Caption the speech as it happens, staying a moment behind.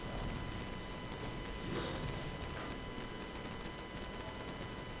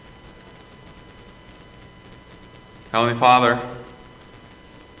Heavenly Father,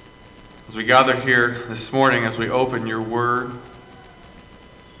 as we gather here this morning, as we open your word,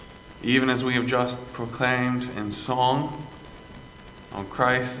 even as we have just proclaimed in song, on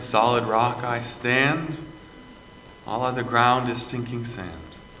Christ, the solid rock I stand, all other ground is sinking sand.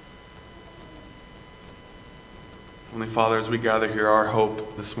 Heavenly Father, as we gather here, our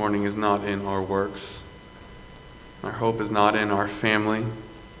hope this morning is not in our works. Our hope is not in our family.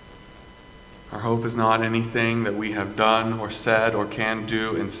 Our hope is not anything that we have done or said or can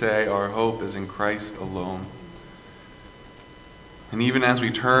do and say. Our hope is in Christ alone. And even as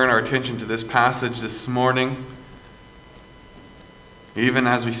we turn our attention to this passage this morning, even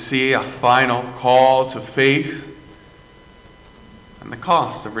as we see a final call to faith and the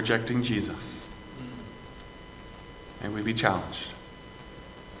cost of rejecting Jesus, may we be challenged.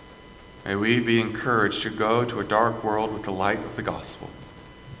 May we be encouraged to go to a dark world with the light of the gospel.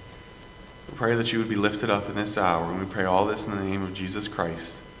 We pray that you would be lifted up in this hour, and we pray all this in the name of Jesus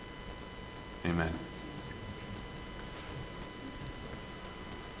Christ. Amen.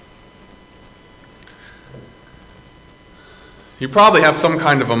 You probably have some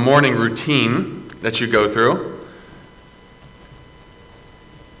kind of a morning routine that you go through.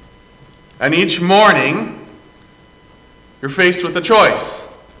 And each morning, you're faced with a choice.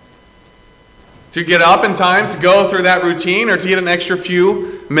 To get up in time to go through that routine or to get an extra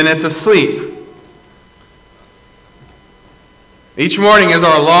few minutes of sleep. Each morning as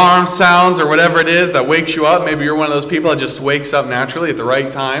our alarm sounds or whatever it is that wakes you up, maybe you're one of those people that just wakes up naturally at the right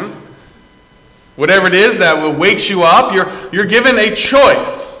time. Whatever it is that wakes you up, you're given a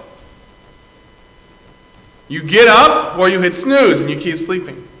choice. You get up or you hit snooze and you keep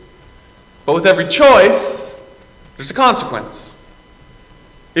sleeping. But with every choice, there's a consequence.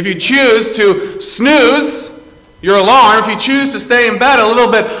 If you choose to snooze your alarm, if you choose to stay in bed a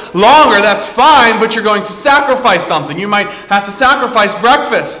little bit longer, that's fine, but you're going to sacrifice something. You might have to sacrifice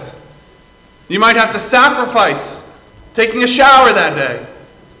breakfast. You might have to sacrifice taking a shower that day.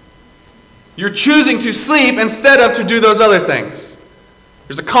 You're choosing to sleep instead of to do those other things.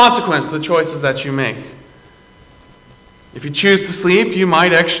 There's a consequence to the choices that you make. If you choose to sleep, you might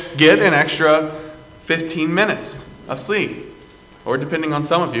get an extra 15 minutes of sleep. Or depending on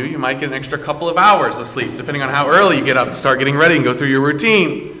some of you, you might get an extra couple of hours of sleep, depending on how early you get up to start getting ready and go through your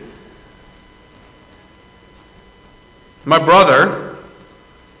routine. My brother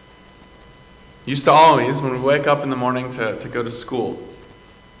used to always, when we wake up in the morning to go to school,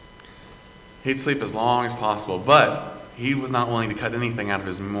 he'd sleep as long as possible, but he was not willing to cut anything out of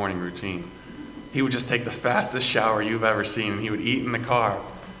his morning routine. He would just take the fastest shower you've ever seen, and he would eat in the car.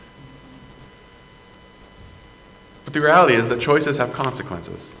 But the reality is that choices have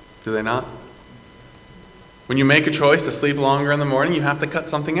consequences, do they not? When you make a choice to sleep longer in the morning, you have to cut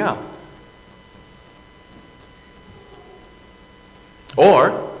something out.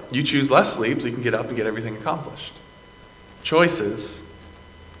 Or you choose less sleep so you can get up and get everything accomplished. Choices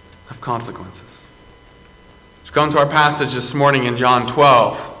have consequences. Let's come to our passage this morning in John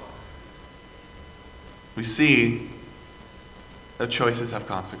 12. We see that choices have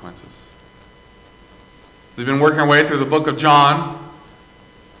consequences. We've been working our way through the book of John.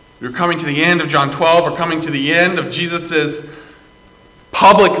 We're coming to the end of John 12. We're coming to the end of Jesus'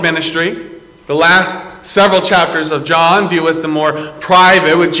 public ministry. The last several chapters of John deal with the more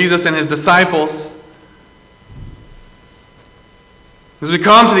private, with Jesus and his disciples. As we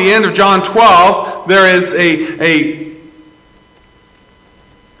come to the end of John 12, there is a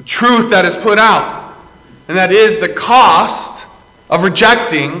truth that is put out, and that is the cost of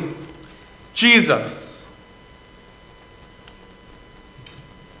rejecting Jesus.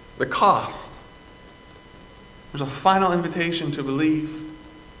 The cost. There's a final invitation to believe.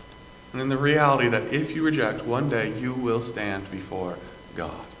 And in the reality that if you reject, one day you will stand before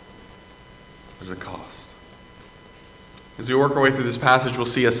God. There's a cost. As we work our way through this passage, we'll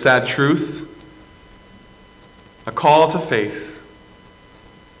see a sad truth, a call to faith,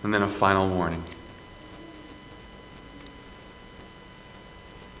 and then a final warning.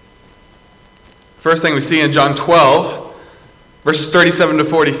 First thing we see in John 12, verses 37 to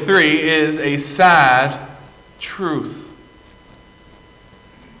 43, is a sad truth.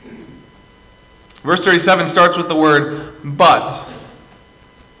 Verse 37 starts with the word but.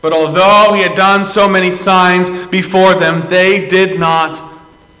 But although he had done so many signs before them, they did not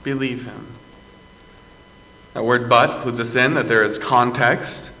believe him. That word but clues us in that there is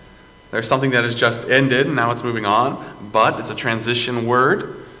context. There's something that has just ended, and now it's moving on. But it's a transition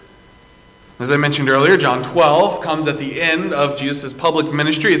word. As I mentioned earlier, John 12 comes at the end of Jesus' public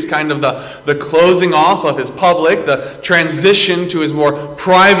ministry. It's kind of the closing off of his public, the transition to his more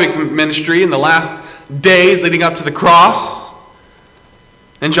private ministry in the last days leading up to the cross.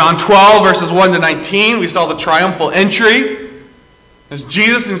 In John 12, verses 1 to 19, we saw the triumphal entry as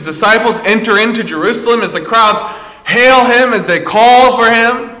Jesus and his disciples enter into Jerusalem, as the crowds hail him, as they call for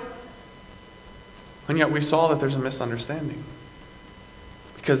him. And yet we saw that there's a misunderstanding.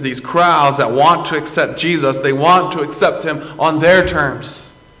 Because these crowds that want to accept Jesus, they want to accept him on their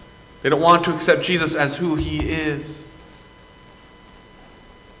terms. They don't want to accept Jesus as who he is.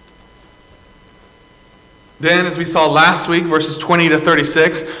 Then, as we saw last week, verses 20 to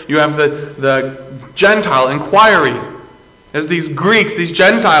 36, you have the Gentile inquiry. As these Greeks, these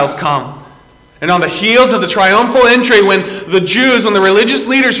Gentiles come. And on the heels of the triumphal entry, when the religious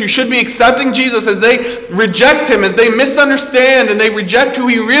leaders who should be accepting Jesus, as they reject him, as they misunderstand and they reject who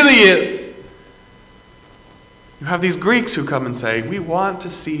he really is, you have these Greeks who come and say, we want to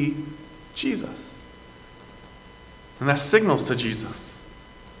see Jesus. And that signals to Jesus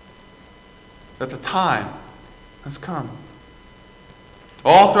that the time has come.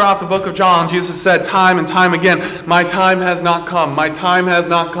 All throughout the book of John, Jesus said time and time again, my time has not come, my time has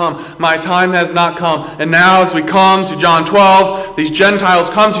not come, my time has not come. And now as we come to John 12, these Gentiles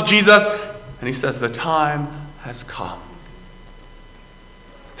come to Jesus, and he says, the time has come.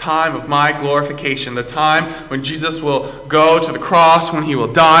 The time of my glorification, the time when Jesus will go to the cross, when he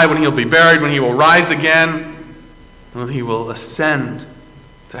will die, when he will be buried, when he will rise again, when he will ascend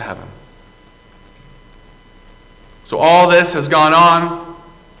to heaven. So all this has gone on.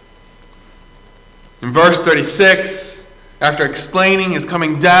 In verse 36, after explaining his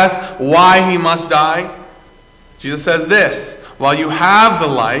coming death, why he must die, Jesus says this, while you have the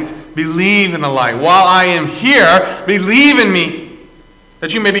light, believe in the light. While I am here, believe in me,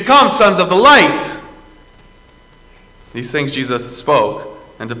 that you may become sons of the light. These things Jesus spoke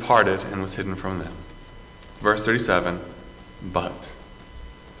and departed and was hidden from them. Verse 37, but.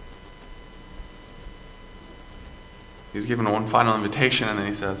 He's given one final invitation, and then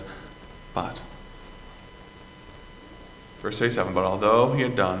he says, but. Verse 37, but although he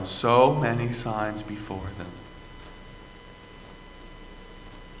had done so many signs before them.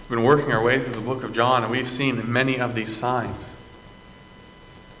 We've been working our way through the book of John, and we've seen many of these signs.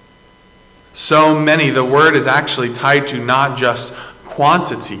 So many, the word is actually tied to not just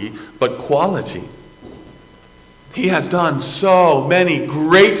quantity, but quality. He has done so many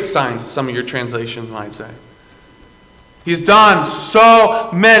great signs, some of your translations might say. He's done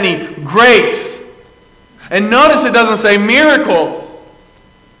so many great. And notice it doesn't say miracles.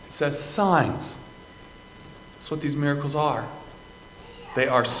 It says signs. That's what these miracles are. They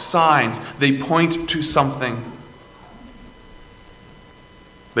are signs. They point to something.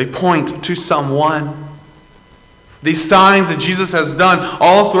 They point to someone. These signs that Jesus has done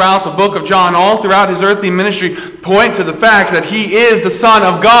all throughout the book of John, all throughout his earthly ministry, point to the fact that he is the Son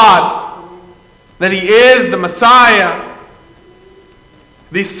of God. That he is the Messiah.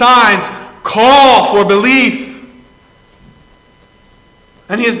 These signs call for belief.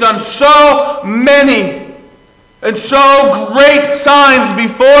 And he has done so many and so great signs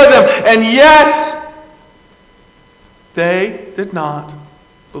before them, and yet they did not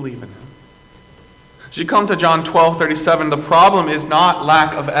believe in him. As you come to John 12:37, the problem is not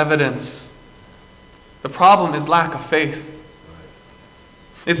lack of evidence. The problem is lack of faith.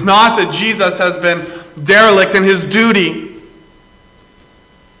 It's not that Jesus has been derelict in his duty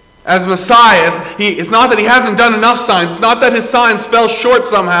as Messiah. It's not that he hasn't done enough signs. It's not that his signs fell short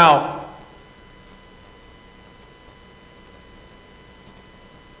somehow.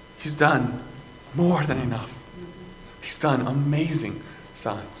 He's done more than enough. He's done amazing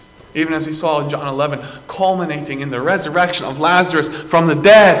signs. Even as we saw in John 11, culminating in the resurrection of Lazarus from the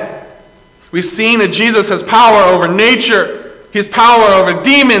dead. We've seen that Jesus has power over nature. He has power over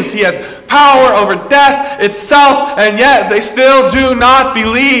demons. He has power over death itself, and yet they still do not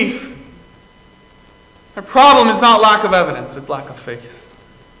believe. The problem is not lack of evidence, it's lack of faith.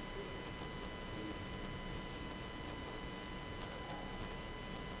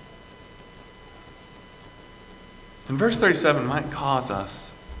 And verse 37 might cause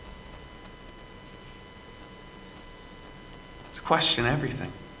us to question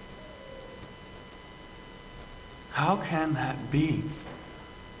everything. How can that be?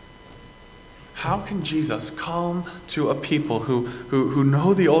 How can Jesus come to a people who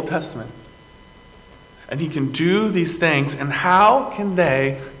know the Old Testament, and he can do these things, and how can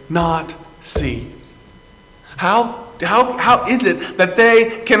they not see? How is it that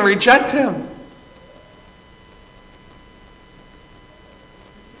they can reject him?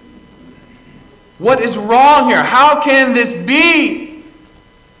 What is wrong here? How can this be?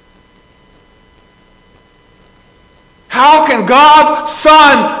 How can God's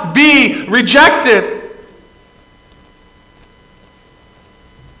Son be rejected?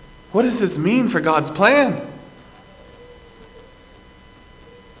 What does this mean for God's plan?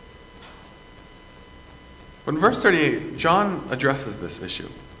 But in verse 38, John addresses this issue.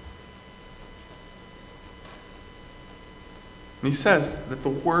 And he says that the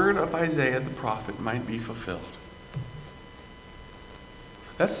word of Isaiah the prophet might be fulfilled.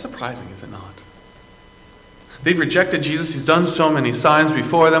 That's surprising, is it not? They've rejected Jesus. He's done so many signs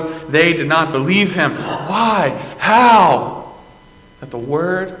before them. They did not believe him. Why? How? That the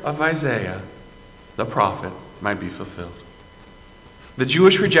word of Isaiah the prophet might be fulfilled. The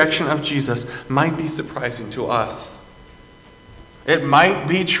Jewish rejection of Jesus might be surprising to us. It might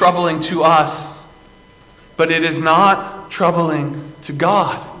be troubling to us, but it is not troubling to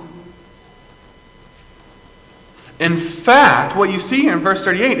God. In fact, what you see here in verse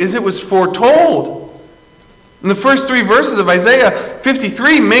 38 is it was foretold. And the first 3 verses of Isaiah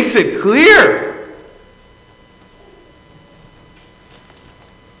 53 makes it clear.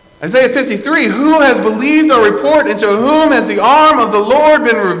 Isaiah 53, who has believed our report, and to whom has the arm of the Lord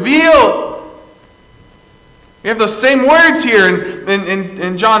been revealed? You have those same words here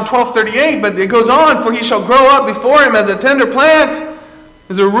in John 12:38, but it goes on, for he shall grow up before him as a tender plant,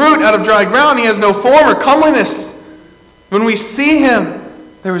 as a root out of dry ground. He has no form or comeliness. When we see him,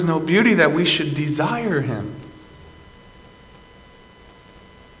 there is no beauty that we should desire him.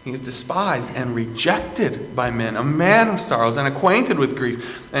 He is despised and rejected by men, a man of sorrows and acquainted with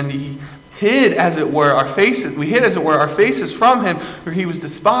grief. And he hid, as it were, our faces. We hid, as it were, our faces from him, for he was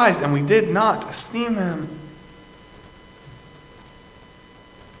despised, and we did not esteem him.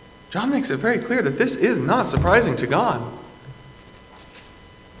 John makes it very clear that this is not surprising to God.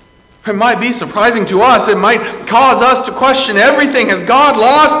 It might be surprising to us. It might cause us to question everything. Has God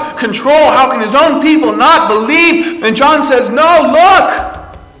lost control? How can his own people not believe? And John says, no, look!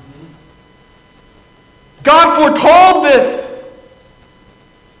 God foretold this.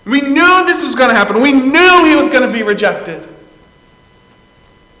 We knew this was going to happen. We knew he was going to be rejected.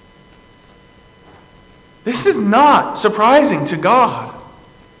 This is not surprising to God.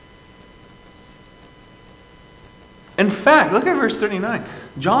 In fact, look at verse 39.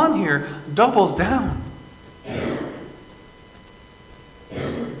 John here doubles down.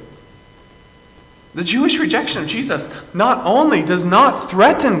 The Jewish rejection of Jesus not only does not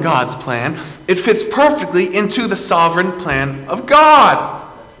threaten God's plan, it fits perfectly into the sovereign plan of God.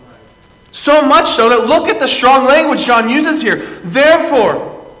 So much so that look at the strong language John uses here. Therefore,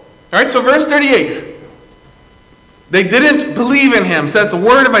 all right, so verse 38. They didn't believe in him, so that the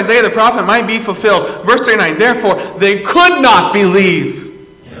word of Isaiah the prophet might be fulfilled. Verse 39, therefore, they could not believe.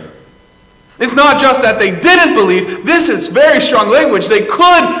 It's not just that they didn't believe. This is very strong language. They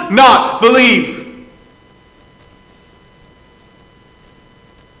could not believe.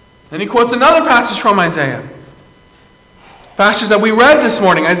 Then he quotes another passage from Isaiah. Passage that we read this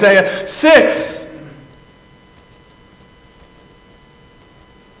morning, Isaiah 6.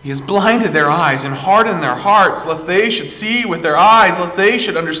 He has blinded their eyes and hardened their hearts, lest they should see with their eyes, lest they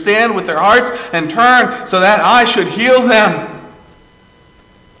should understand with their hearts and turn, so that I should heal them.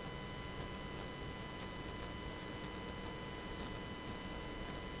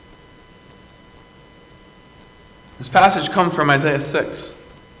 This passage comes from Isaiah 6.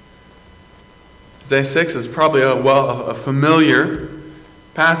 Isaiah 6 is probably a familiar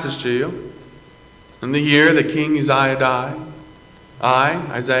passage to you. In the year that King Uzziah died, I,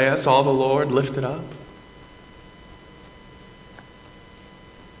 Isaiah, saw the Lord lifted up.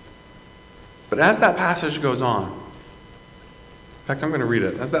 But as that passage goes on, in fact, I'm going to read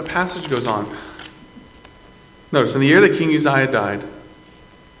it. As that passage goes on, notice, in the year that King Uzziah died,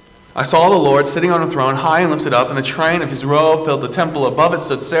 I saw the Lord sitting on a throne, high and lifted up, and the train of his robe filled the temple. Above it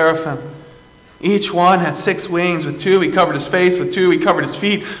stood seraphim. Each one had 6 wings. With 2 he covered his face, with 2 he covered his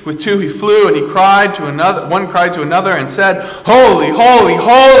feet, with 2 he flew, and he cried to another. One cried to another and said, Holy, holy,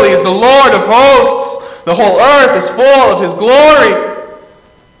 holy is the Lord of hosts. The whole earth is full of his glory.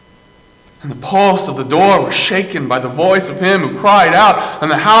 And the posts of the door were shaken by the voice of him who cried out, and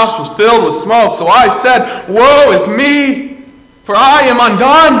the house was filled with smoke. So I said, Woe is me, for I am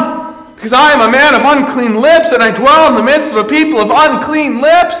undone, because I am a man of unclean lips, and I dwell in the midst of a people of unclean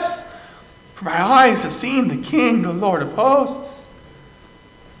lips. For my eyes have seen the King, the Lord of hosts.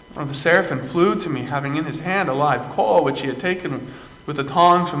 One of the seraphim flew to me, having in his hand a live coal, which he had taken with the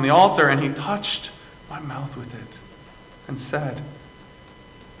tongs from the altar, and he touched my mouth with it, and said,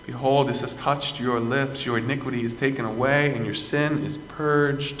 Behold, this has touched your lips. Your iniquity is taken away, and your sin is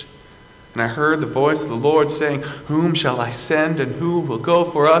purged. And I heard the voice of the Lord saying, Whom shall I send, and who will go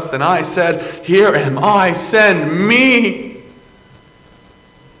for us? Then I said, Here am I, send me.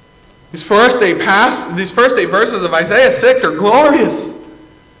 These first 8 verses of Isaiah 6 are glorious.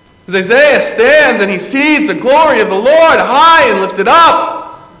 As Isaiah stands and he sees the glory of the Lord high and lifted up.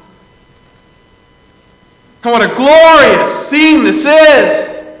 And what a glorious scene this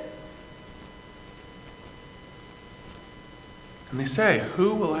is. And they say,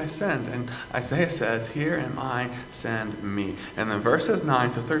 who will I send? And Isaiah says, here am I, send me. And then verses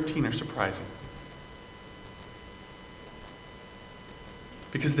 9 to 13 are surprising.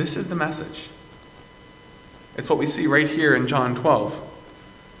 Because this is the message. It's what we see right here in John 12.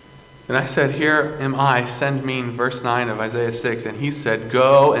 And I said, here am I, send me, in verse 9 of Isaiah 6. And he said,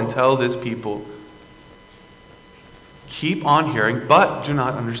 go and tell this people, keep on hearing, but do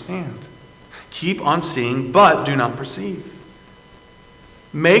not understand. Keep on seeing, but do not perceive.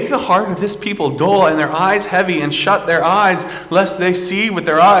 Make the heart of this people dull and their eyes heavy, and shut their eyes, lest they see with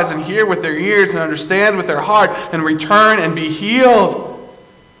their eyes and hear with their ears and understand with their heart and return and be healed.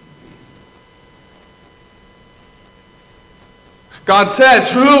 God says,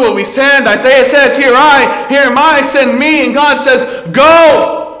 who will we send? Isaiah says, here am I, send me. And God says,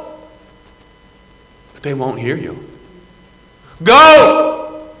 go. But they won't hear you.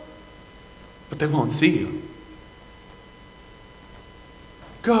 Go. But they won't see you.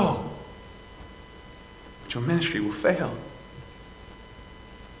 Go. But your ministry will fail.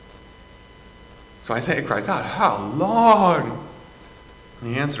 So Isaiah cries out, how long? And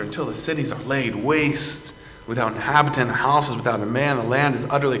he answered, until the cities are laid waste, without inhabitant, the house is without a man, the land is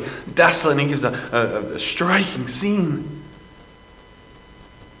utterly desolate. And he gives a striking scene.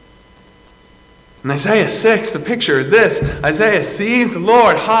 In Isaiah 6, the picture is this. Isaiah sees the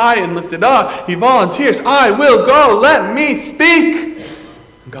Lord high and lifted up. He volunteers, I will go, let me speak.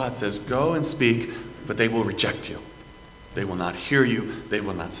 And God says, go and speak, but they will reject you. They will not hear you. They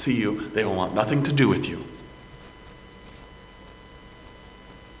will not see you. They will want nothing to do with you.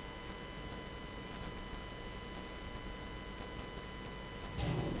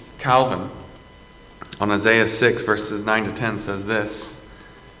 Calvin, on Isaiah 6, verses 9 to 10, says this.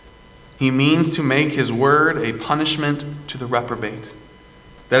 He means to make his word a punishment to the reprobate,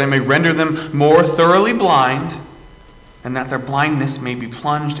 that it may render them more thoroughly blind, and that their blindness may be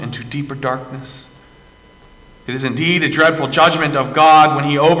plunged into deeper darkness. It is indeed a dreadful judgment of God when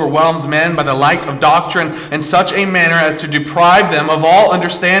he overwhelms men by the light of doctrine in such a manner as to deprive them of all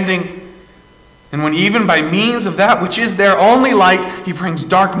understanding. And when even by means of that which is their only light, he brings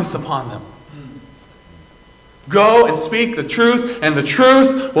darkness upon them. Go and speak the truth, and the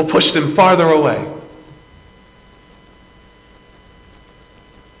truth will push them farther away.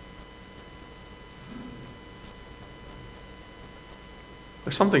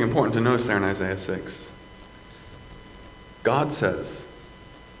 There's something important to notice there in Isaiah 6. God says,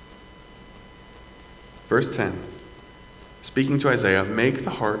 verse 10, speaking to Isaiah, make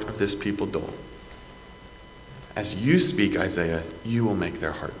the heart of this people dull. As you speak, Isaiah, you will make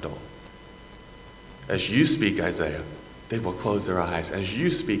their heart dull. As you speak, Isaiah, they will close their eyes. As you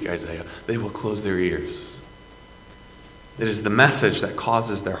speak, Isaiah, they will close their ears. It is the message that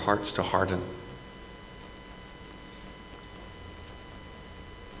causes their hearts to harden.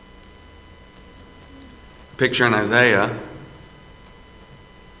 Picture in Isaiah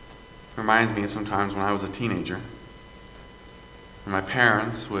reminds me of sometimes when I was a teenager. And my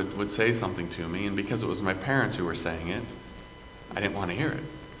parents would say something to me, and because it was my parents who were saying it, I didn't want to hear it.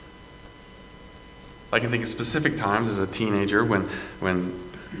 I can think of specific times as a teenager when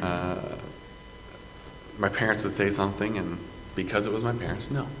my parents would say something, and because it was my parents,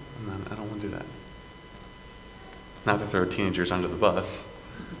 no, I don't want to do that. Not to throw teenagers under the bus.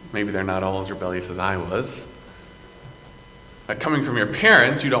 Maybe they're not all as rebellious as I was. But coming from your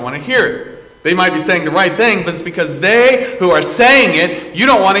parents, you don't want to hear it. They might be saying the right thing, but it's because they who are saying it, you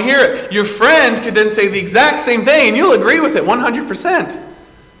don't want to hear it. Your friend could then say the exact same thing, and you'll agree with it 100%.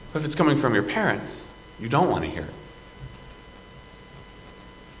 But if it's coming from your parents, you don't want to hear it.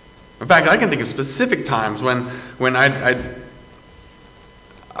 In fact, I can think of specific times when I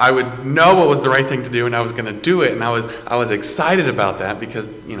would know what was the right thing to do, and I was going to do it, and I was excited about that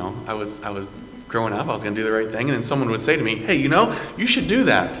because I was growing up, I was going to do the right thing, and then someone would say to me, "Hey, you should do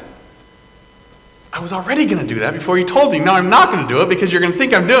that." I was already going to do that before you told me. Now I'm not going to do it because you're going to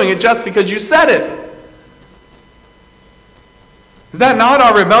think I'm doing it just because you said it. Is that not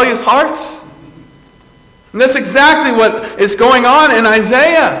our rebellious hearts? And that's exactly what is going on in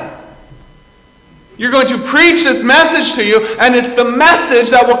Isaiah. You're going to preach this message to you, and it's the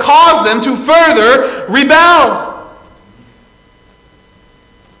message that will cause them to further rebel.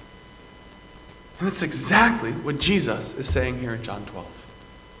 And that's exactly what Jesus is saying here in John 12.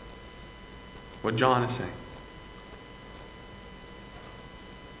 What John is saying.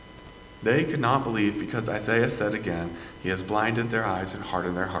 They could not believe because Isaiah said again, he has blinded their eyes and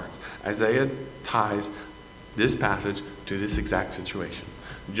hardened their hearts. Isaiah ties this passage to this exact situation.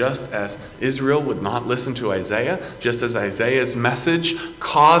 Just as Israel would not listen to Isaiah, just as Isaiah's message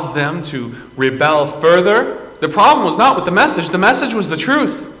caused them to rebel further, the problem was not with the message was the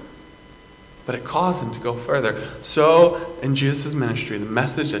truth. But it caused them to go further. So, in Jesus' ministry, the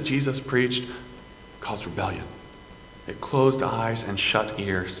message that Jesus preached caused rebellion. It closed eyes and shut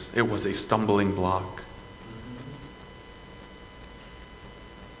ears. It was a stumbling block.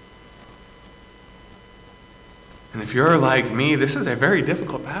 And if you're like me, this is a very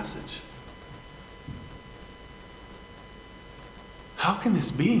difficult passage. How can this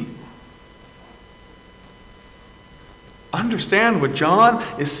be? Understand what John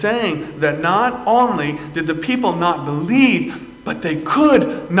is saying, that not only did the people not believe, but they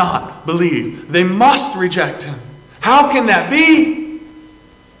could not believe. They must reject him. How can that be?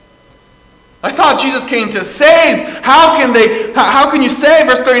 I thought Jesus came to save. How can you say,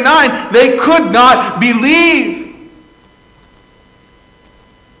 verse 39, they could not believe?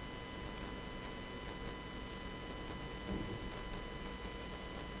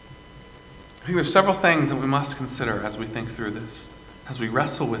 I think there's several things that we must consider as we think through this, as we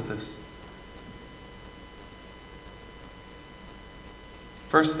wrestle with this.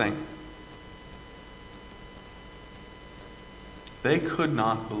 First thing, they could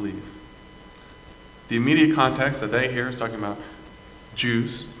not believe. The immediate context that they hear is talking about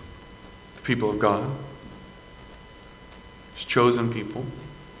Jews, the people of God, His chosen people.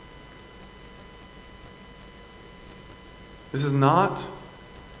 This is not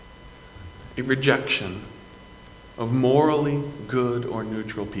a rejection of morally good or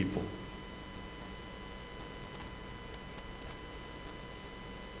neutral people.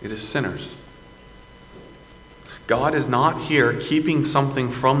 It is sinners. God is not here keeping something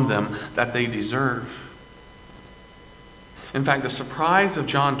from them that they deserve. In fact, the surprise of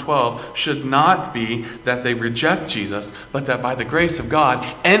John 12 should not be that they reject Jesus, but that by the grace of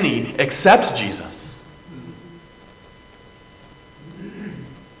God, any accept Jesus.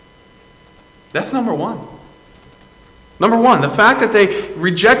 That's number one. Number one, the fact that they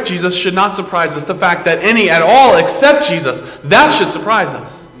reject Jesus should not surprise us. The fact that any at all accept Jesus, that should surprise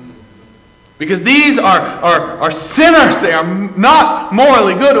us. Because these are sinners. They are not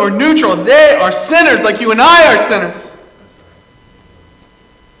morally good or neutral. They are sinners like you and I are sinners.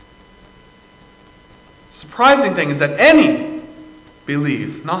 The surprising thing is that any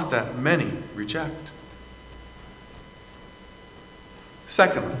believe, not that many reject.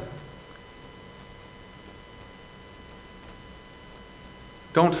 Secondly,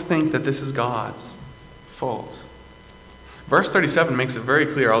 don't think that this is God's fault. Verse 37 makes it very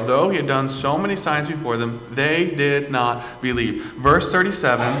clear. Although he had done so many signs before them, they did not believe. Verse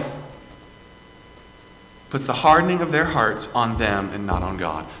 37 puts the hardening of their hearts on them and not on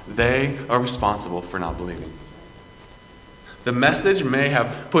God. They are responsible for not believing. The message may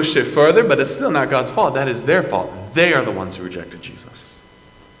have pushed it further, but it's still not God's fault. That is their fault. They are the ones who rejected Jesus.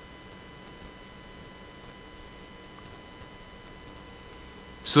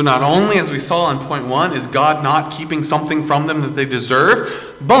 So not only, as we saw in point 1, is God not keeping something from them that they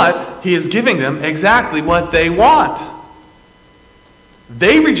deserve, but he is giving them exactly what they want.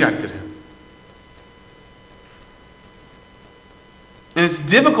 They rejected him. And it's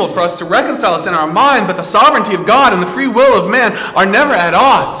difficult for us to reconcile this in our mind, but the sovereignty of God and the free will of man are never at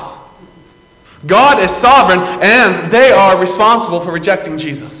odds. God is sovereign, and they are responsible for rejecting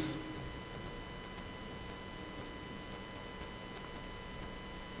Jesus.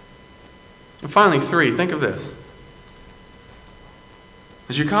 And finally, 3, think of this.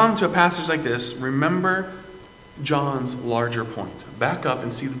 As you come to a passage like this, remember John's larger point. Back up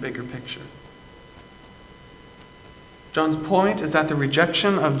and see the bigger picture. John's point is that the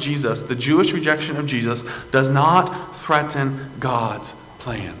rejection of Jesus, the Jewish rejection of Jesus, does not threaten God's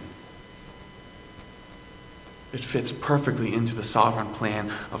plan. It fits perfectly into the sovereign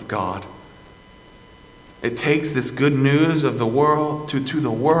plan of God. It takes this good news of the world to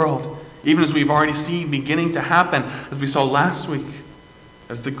the world. Even as we've already seen beginning to happen, as we saw last week,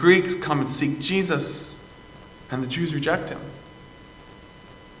 as the Greeks come and seek Jesus, and the Jews reject him.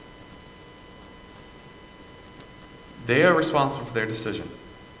 They are responsible for their decision.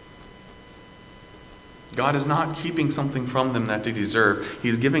 God is not keeping something from them that they deserve.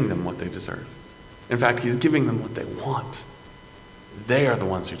 He's giving them what they deserve. In fact, he's giving them what they want. They are the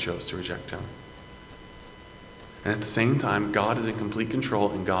ones who chose to reject him. And at the same time, God is in complete control,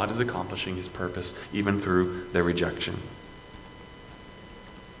 and God is accomplishing his purpose even through their rejection.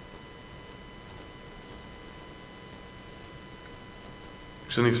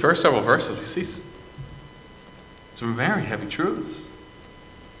 So in these first several verses, we see some very heavy truths.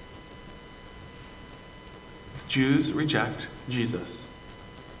 The Jews reject Jesus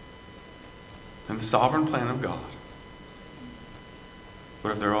and the sovereign plan of God.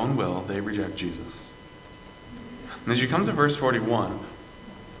 But of their own will, they reject Jesus. And as you come to verse 41,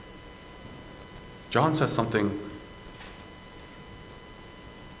 John says something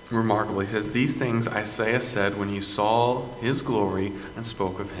remarkable. He says, "These things Isaiah said when he saw his glory and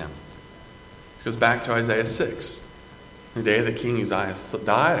spoke of him." He goes back to Isaiah 6. The day the king Uzziah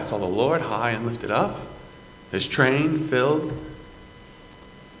died, I saw the Lord high and lifted up, his train filled.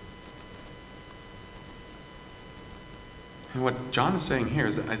 And what John is saying here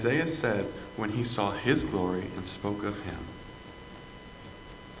is that Isaiah said when he saw his glory and spoke of him.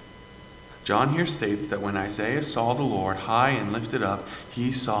 John here states that when Isaiah saw the Lord high and lifted up,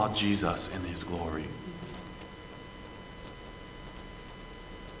 he saw Jesus in his glory.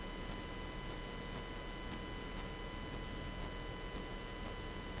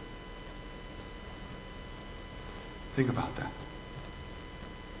 Think about that.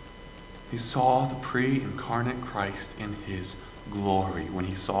 He saw the pre-incarnate Christ in his glory when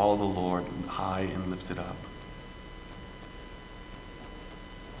he saw the Lord high and lifted up.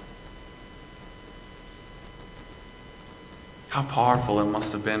 How powerful it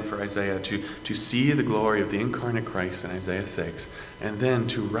must have been for Isaiah to see the glory of the incarnate Christ in Isaiah 6 and then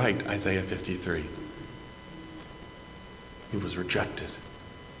to write Isaiah 53. He was rejected.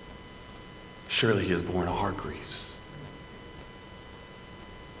 Surely he has borne our griefs.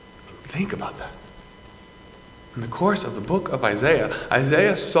 Think about that. In the course of the book of Isaiah,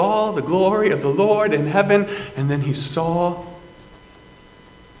 Isaiah saw the glory of the Lord in heaven, and then he saw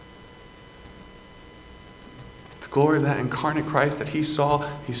the glory of that incarnate Christ that he saw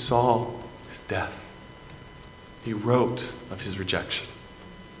his death. He wrote of his rejection.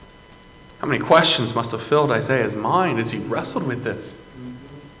 How many questions must have filled Isaiah's mind as he wrestled with this?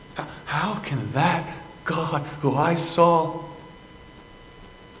 How can that God who I saw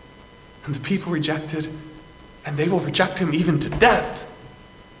and the people rejected, and they will reject him even to death?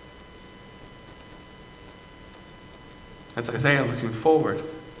 As Isaiah looking forward,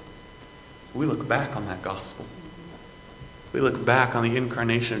 we look back on that gospel. We look back on the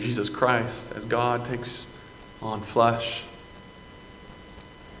incarnation of Jesus Christ as God takes on flesh,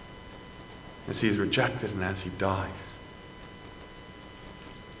 as he's rejected and as he dies.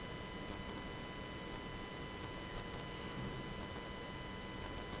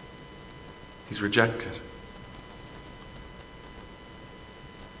 He's rejected.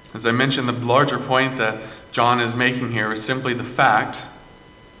 As I mentioned, the larger point that John is making here is simply the fact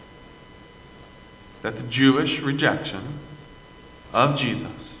that the Jewish rejection of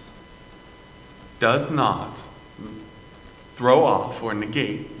Jesus does not throw off or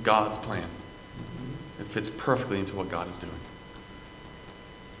negate God's plan. It fits perfectly into what God is doing.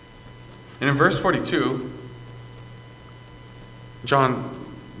 And in verse 42, John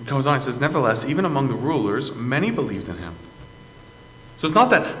goes on and says, "Nevertheless, even among the rulers, many believed in him." So it's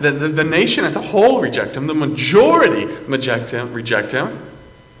not that the nation as a whole reject him, the majority reject him,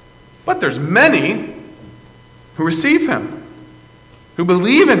 but there's many who receive him, who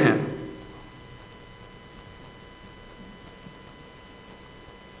believe in him.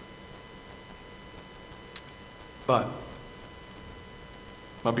 But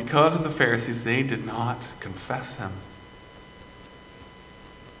because of the Pharisees, they did not confess him.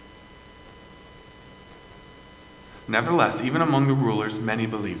 Nevertheless, even among the rulers, many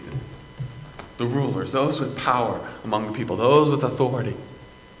believed in him. The rulers, those with power among the people, those with authority,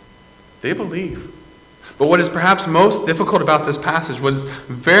 they believe. But what is perhaps most difficult about this passage, what is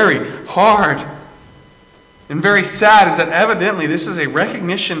very hard and very sad, is that evidently this is a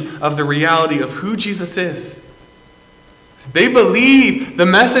recognition of the reality of who Jesus is. They believe the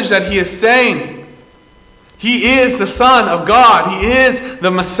message that he is saying. He is the Son of God. He is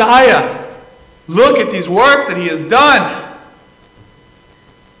the Messiah. Look at these works that he has done.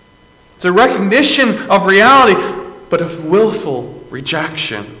 It's a recognition of reality, but of willful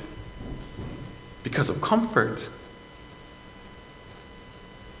rejection because of comfort.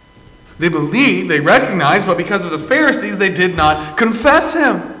 They believe, they recognize, but because of the Pharisees, they did not confess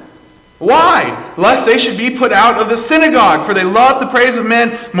him. Why? Lest they should be put out of the synagogue, for they love the praise of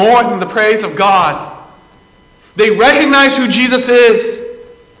men more than the praise of God. They recognize who Jesus is.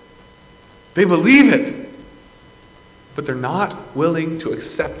 They believe it, but they're not willing to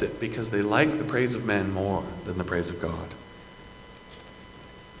accept it because they like the praise of men more than the praise of God.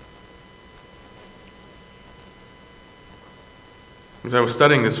 As I was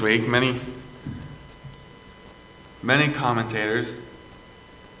studying this week, many commentators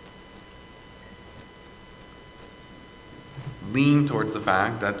lean towards the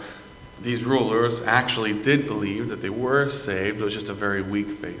fact that these rulers actually did believe that they were saved. It was just a very weak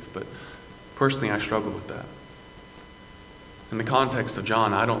faith. But personally, I struggle with that. In the context of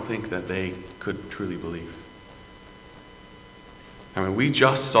John, I don't think that they could truly believe. I mean, we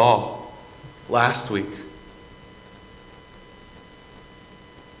just saw last week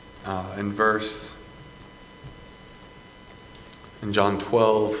in John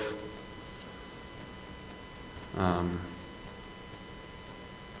 12,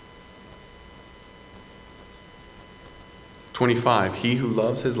 25, he who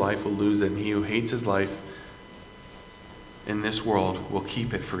loves his life will lose it, and he who hates his life in this world will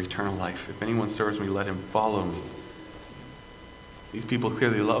keep it for eternal life. If anyone serves me, let him follow me. These people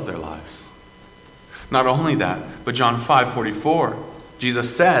clearly love their lives. Not only that, but John 5:44,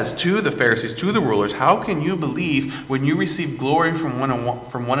 Jesus says to the Pharisees, to the rulers, how can you believe when you receive glory from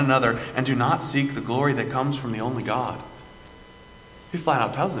one another and do not seek the glory that comes from the only God? He flat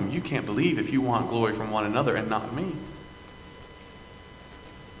out tells them, you can't believe if you want glory from one another and not me.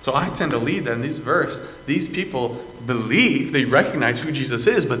 So I tend to lead that in this verse. These people believe, they recognize who Jesus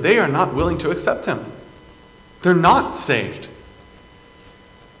is, but they are not willing to accept him. They're not saved.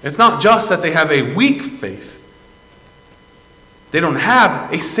 It's not just that they have a weak faith. They don't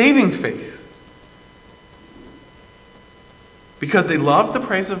have a saving faith. Because they love the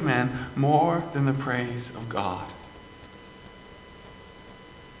praise of man more than the praise of God.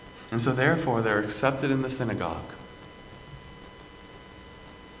 And so therefore they're accepted in the synagogue.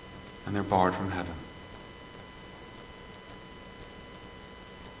 And they're barred from heaven.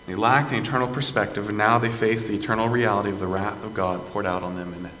 They lacked an eternal perspective, and now they face the eternal reality of the wrath of God poured out on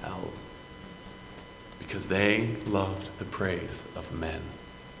them in hell. Because they loved the praise of men.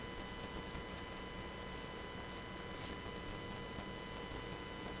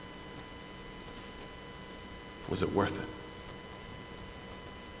 Was it worth it?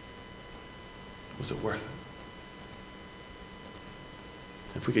 Was it worth it?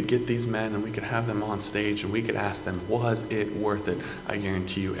 If we could get these men and we could have them on stage and we could ask them, was it worth it? I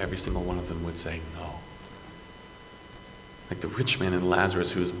guarantee you every single one of them would say no. Like the rich man and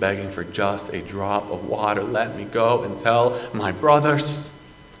Lazarus who was begging for just a drop of water. Let me go and tell my brothers.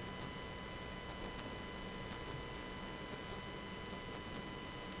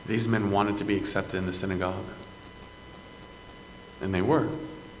 These men wanted to be accepted in the synagogue. And they were.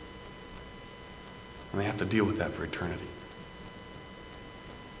 And they have to deal with that for eternity.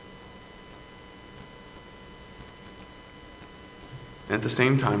 And at the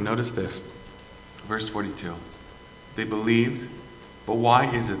same time, notice this. Verse 42. They believed, but why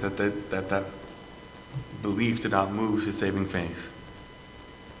is it that belief did not move to saving faith?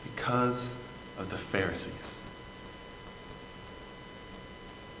 Because of the Pharisees.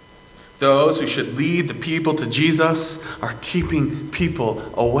 Those who should lead the people to Jesus are keeping people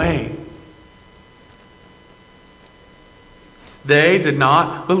away. They did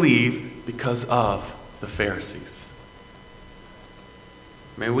not believe because of the Pharisees.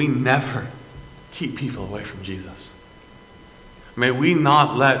 May we never keep people away from Jesus. May we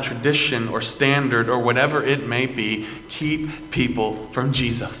not let tradition or standard or whatever it may be keep people from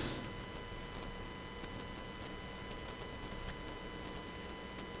Jesus.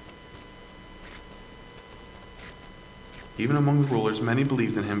 Even among the rulers, many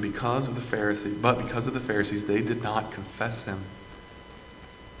believed in him because of the Pharisees, but because of the Pharisees, they did not confess him.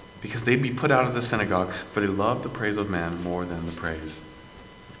 Because they'd be put out of the synagogue, for they loved the praise of man more than the praise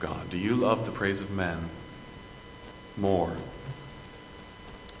of God. Do you love the praise of men more than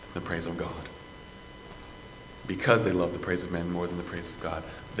the praise of God? Because they love the praise of men more than the praise of God,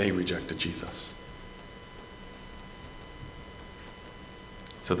 they rejected Jesus.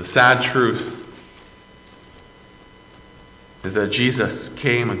 So the sad truth is that Jesus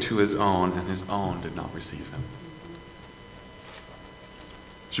came unto his own, and his own did not receive him.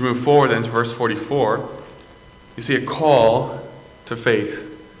 As you move forward then to verse 44, you see a call to faith.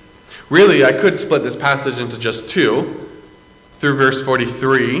 Really, I could split this passage into just two. Through verse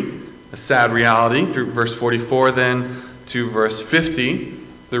 43, a sad reality. Through verse 44, then to verse 50,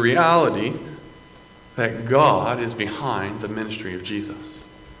 the reality that God is behind the ministry of Jesus.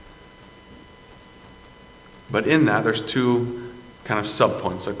 But in that, there's two kind of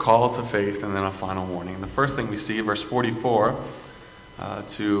subpoints, a call to faith and then a final warning. And the first thing we see, verse 44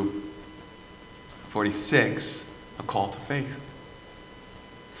 to 46, a call to faith.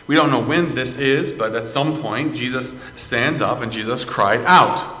 We don't know when this is, but at some point, Jesus stands up and Jesus cried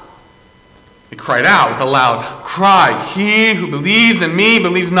out. He cried out with a loud cry. He who believes in me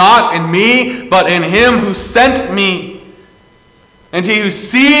believes not in me, but in him who sent me. And he who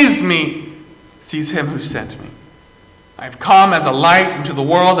sees me sees him who sent me. I have come as a light into the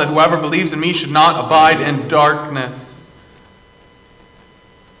world, that whoever believes in me should not abide in darkness.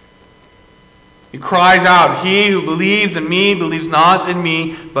 He cries out, he who believes in me believes not in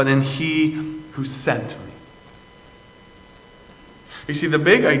me, but in he who sent me. You see, the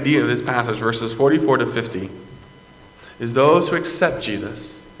big idea of this passage, verses 44 to 50, is those who accept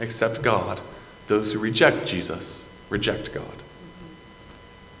Jesus accept God. Those who reject Jesus reject God.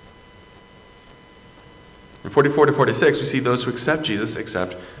 In 44 to 46, we see those who accept Jesus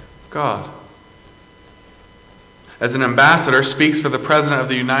accept God. As an ambassador speaks for the President of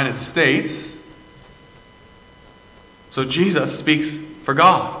the United States, so Jesus speaks for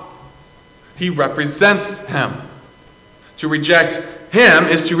God. He represents him. To reject him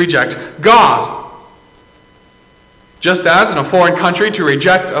is to reject God. Just as in a foreign country, to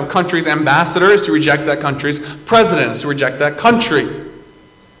reject a country's ambassador is to reject that country's president, is to reject that country.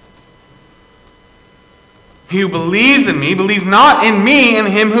 He who believes in me believes not in me, in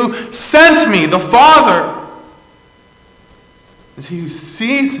him who sent me, the Father. And he who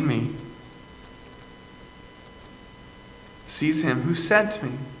sees me sees him who sent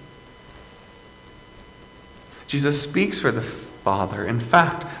me. Jesus speaks for the Father. In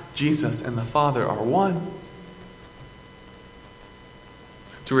fact, Jesus and the Father are one.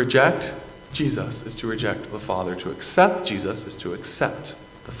 To reject Jesus is to reject the Father. To accept Jesus is to accept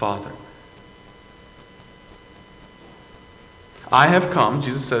the Father. I have come,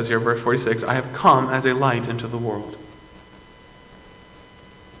 Jesus says here, verse 46, I have come as a light into the world.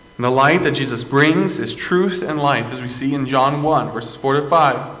 And the light that Jesus brings is truth and life, as we see in John 1, verses 4 to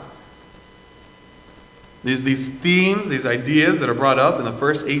 5. These themes, these ideas that are brought up in the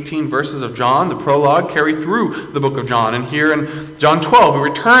first 18 verses of John, the prologue, carry through the book of John. And here in John 12, we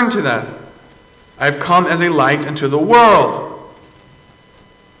return to that. I have come as a light into the world.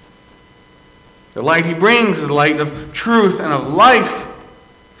 The light he brings is the light of truth and of life,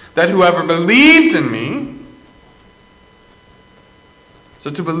 that whoever believes in me. So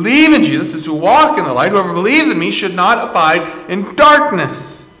to believe in Jesus is to walk in the light. Whoever believes in me should not abide in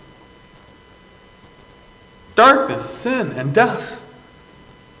darkness. Darkness, sin, and death.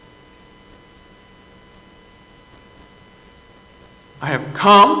 I have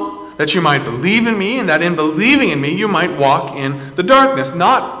come that you might believe in me, and that in believing in me you might walk in the darkness,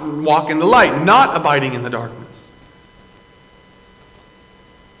 not walk in the light, not abiding in the darkness.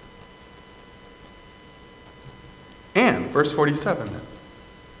 And, verse 47 then.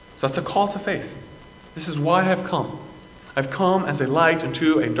 So that's a call to faith. This is why I have come. I've come as a light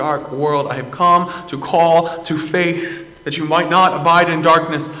into a dark world. I have come to call to faith, that you might not abide in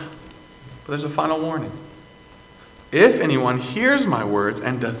darkness. But there's a final warning. If anyone hears my words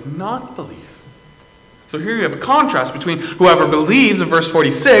and does not believe. So here you have a contrast between whoever believes in verse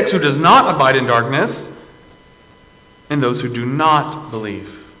 46, who does not abide in darkness, and those who do not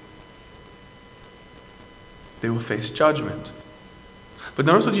believe. They will face judgment. But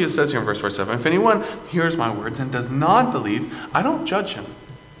notice what Jesus says here in verse 47. If anyone hears my words and does not believe, I don't judge him.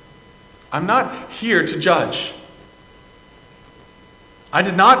 I'm not here to judge. I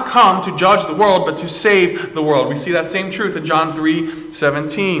did not come to judge the world, but to save the world. We see that same truth in John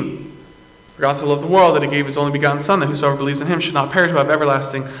 3:17. For God so loved the world that he gave his only begotten Son, that whosoever believes in him should not perish but have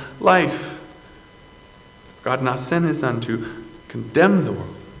everlasting life. God did not send his Son to condemn the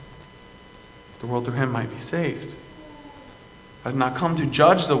world. The world through him might be saved. I did not come to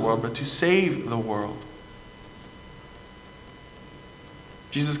judge the world, but to save the world.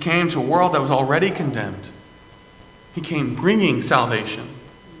 Jesus came to a world that was already condemned. He came bringing salvation.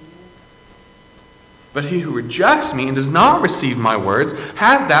 But he who rejects me and does not receive my words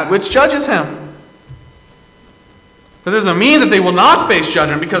has that which judges him. That doesn't mean that they will not face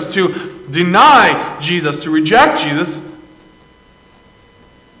judgment, because to deny Jesus, to reject Jesus,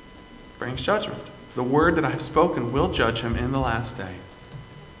 brings judgment. The word that I have spoken will judge him in the last day.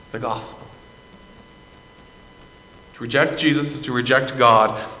 The gospel. To reject Jesus is to reject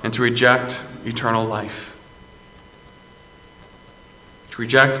God and to reject eternal life. To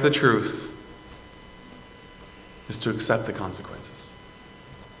reject the truth is to accept the consequences.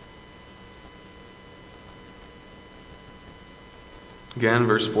 Again,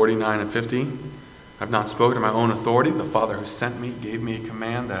 verse 49 and 50. I have not spoken of my own authority. The Father who sent me gave me a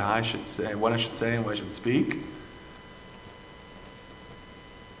command that I should say, what I should say and what I should speak.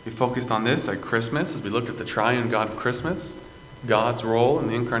 We focused on this at Christmas as we looked at the triune God of Christmas. God's role in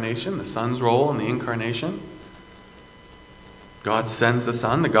the incarnation, the Son's role in the incarnation. God sends the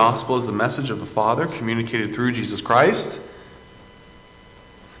Son. The gospel is the message of the Father communicated through Jesus Christ.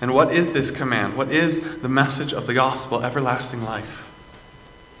 And what is this command? What is the message of the gospel? Everlasting life.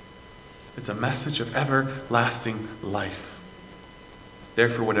 It's a message of everlasting life.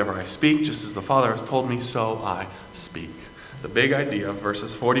 Therefore, whatever I speak, just as the Father has told me, so I speak. The big idea of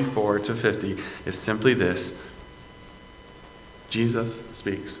verses 44 to 50 is simply this. Jesus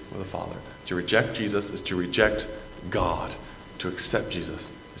speaks with the Father. To reject Jesus is to reject God. To accept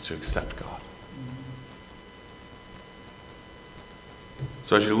Jesus is to accept God.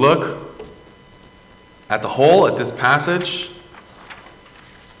 So as you look at the whole, at this passage,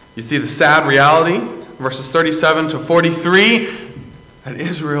 you see the sad reality, verses 37 to 43, that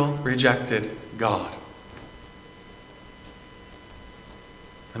Israel rejected God.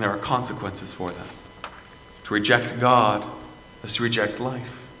 And there are consequences for that. To reject God is to reject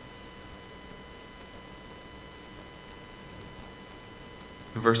life.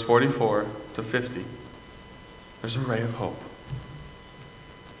 In verse 44 to 50, there's a ray of hope.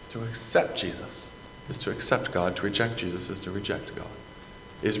 To accept Jesus is to accept God. To reject Jesus is to reject God.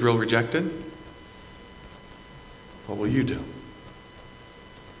 Israel rejected? What will you do?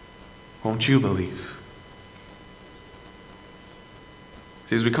 Won't you believe?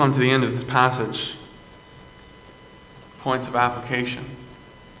 See, as we come to the end of this passage, points of application.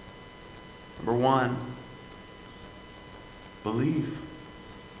 Number one, believe.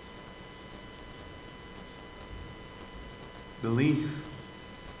 Believe.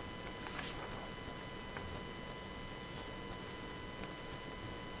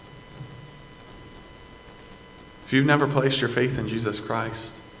 If you've never placed your faith in Jesus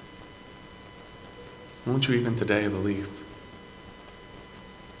Christ, won't you even today believe?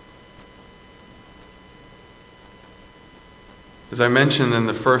 As I mentioned at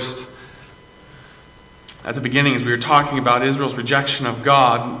the beginning, as we were talking about Israel's rejection of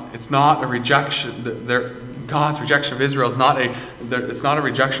God, it's not a rejection. God's rejection of Israel is it's not a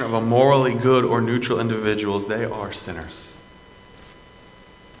rejection of a morally good or neutral individuals. They are sinners.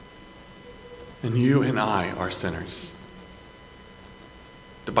 And you and I are sinners.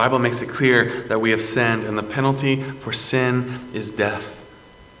 The Bible makes it clear that we have sinned, and the penalty for sin is death.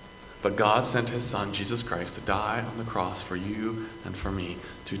 But God sent his Son, Jesus Christ, to die on the cross for you and for me,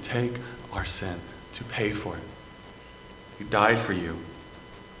 to take our sin, to pay for it. He died for you.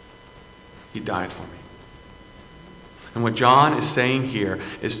 He died for me. And what John is saying here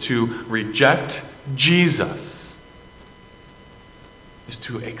is to reject Jesus is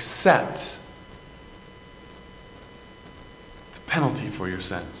to accept the penalty for your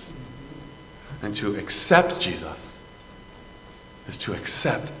sins. And to accept Jesus is to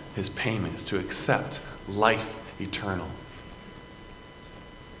accept his payment, is to accept life eternal.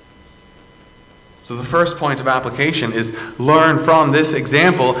 So the first point of application is learn from this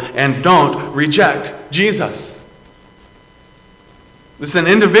example and don't reject Jesus. This is an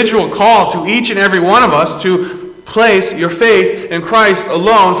individual call to each and every one of us to place your faith in Christ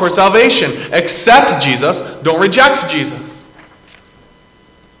alone for salvation. Accept Jesus, don't reject Jesus.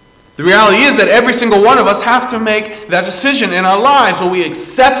 The reality is that every single one of us have to make that decision in our lives. Will we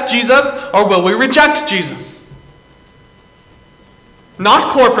accept Jesus or will we reject Jesus?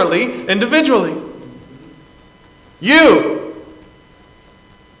 Not corporately, individually. You.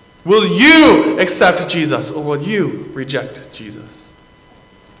 Will you accept Jesus or will you reject Jesus?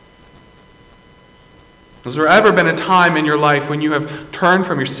 Has there ever been a time in your life when you have turned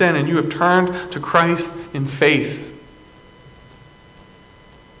from your sin and you have turned to Christ in faith?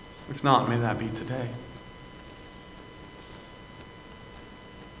 If not, may that be today.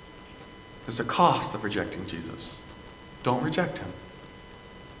 There's a cost of rejecting Jesus. Don't reject him.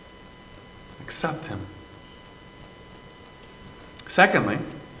 Accept him. Secondly,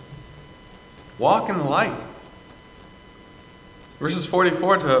 walk in the light. Verses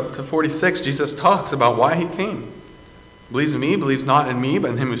 44 to 46, Jesus talks about why he came. Believes in me, believes not in me,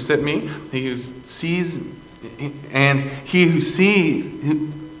 but in him who sent me. He who sees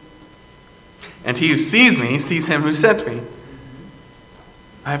me sees him who sent me.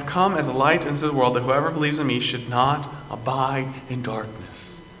 I have come as a light into the world that whoever believes in me should not abide in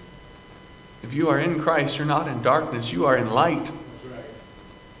darkness. If you are in Christ, you're not in darkness, you are in light. That's right.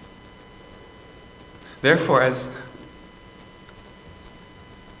 Therefore, as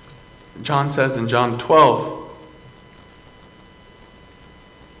John says in John 12,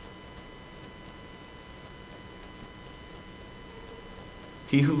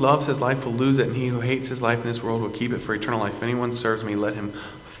 he who loves his life will lose it, and he who hates his life in this world will keep it for eternal life. If anyone serves me, let him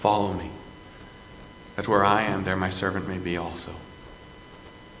follow me. That where I am, there my servant may be also.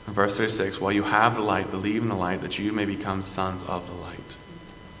 In verse 36, while you have the light, believe in the light, that you may become sons of the light.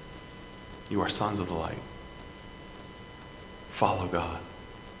 You are sons of the light. Follow God.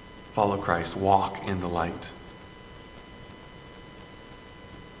 Follow Christ. Walk in the light.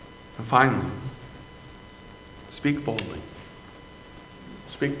 And finally, speak boldly.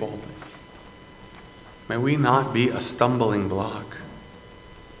 Speak boldly. May we not be a stumbling block.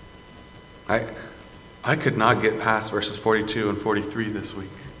 I could not get past verses 42 and 43 this week.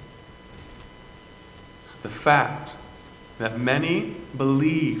 The fact that many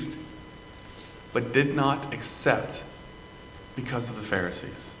believed but did not accept because of the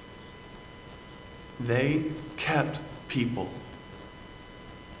Pharisees. They kept people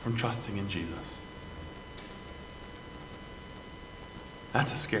from trusting in Jesus.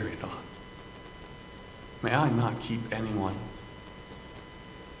 That's a scary thought. May I not keep anyone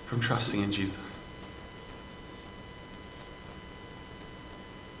from trusting in Jesus.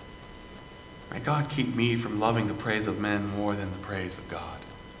 May God keep me from loving the praise of men more than the praise of God.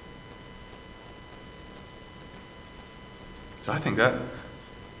 So I think that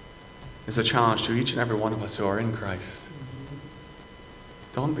is a challenge to each and every one of us who are in Christ.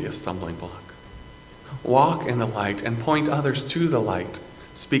 Don't be a stumbling block. Walk in the light and point others to the light.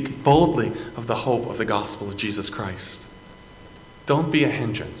 Speak boldly of the hope of the gospel of Jesus Christ. Don't be a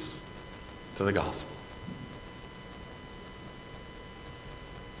hindrance to the gospel.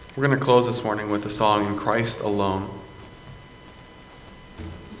 We're going to close this morning with the song "In Christ Alone."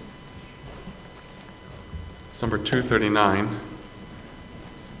 It's number 239.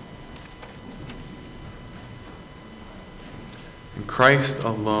 In Christ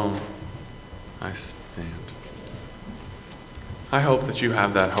alone I stand. I hope that you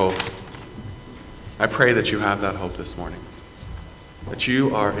have that hope. I pray that you have that hope this morning. That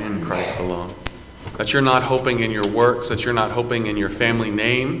you are in Christ alone. That you're not hoping in your works, that you're not hoping in your family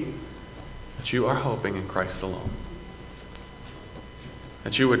name, that you are hoping in Christ alone.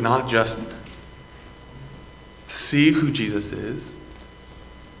 That you would not just see who Jesus is,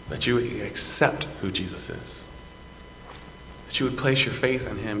 that you would accept who Jesus is. That you would place your faith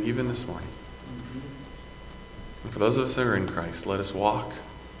in him even this morning. And for those of us that are in Christ, let us walk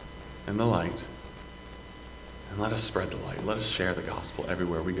in the light and let us spread the light. Let us share the gospel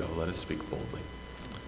everywhere we go. Let us speak boldly.